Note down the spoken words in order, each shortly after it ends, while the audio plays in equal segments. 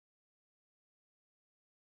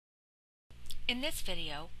In this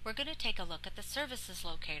video, we're going to take a look at the Services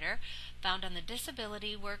Locator found on the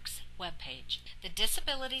DisabilityWorks webpage. The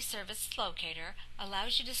Disability Service Locator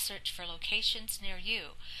allows you to search for locations near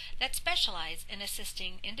you that specialize in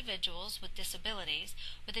assisting individuals with disabilities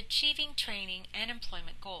with achieving training and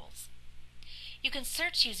employment goals. You can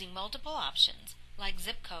search using multiple options like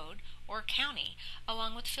zip code or county,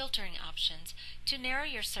 along with filtering options to narrow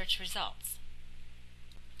your search results.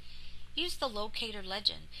 Use the locator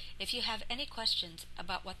legend if you have any questions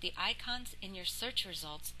about what the icons in your search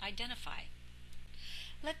results identify.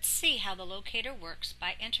 Let's see how the locator works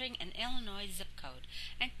by entering an Illinois zip code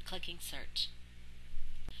and clicking search.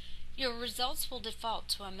 Your results will default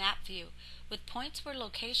to a map view with points where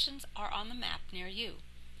locations are on the map near you.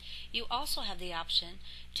 You also have the option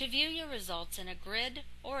to view your results in a grid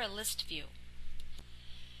or a list view.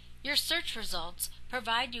 Your search results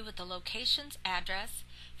provide you with the location's address,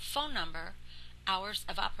 phone number, hours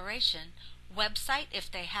of operation, website if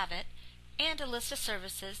they have it, and a list of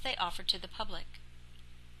services they offer to the public.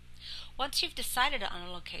 Once you've decided on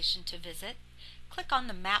a location to visit, click on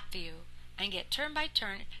the map view and get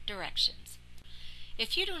turn-by-turn directions.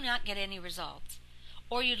 If you do not get any results,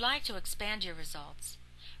 or you'd like to expand your results,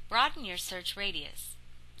 broaden your search radius.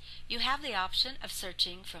 You have the option of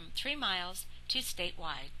searching from 3 miles to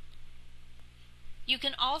statewide. You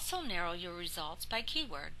can also narrow your results by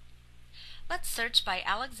keyword. Let's search by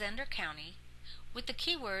Alexander County with the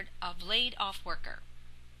keyword of laid off worker.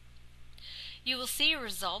 You will see your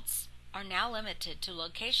results are now limited to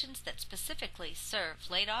locations that specifically serve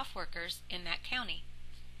laid off workers in that county.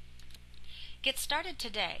 Get started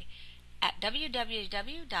today at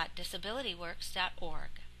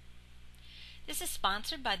www.disabilityworks.org. This is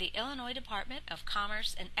sponsored by the Illinois Department of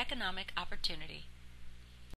Commerce and Economic Opportunity.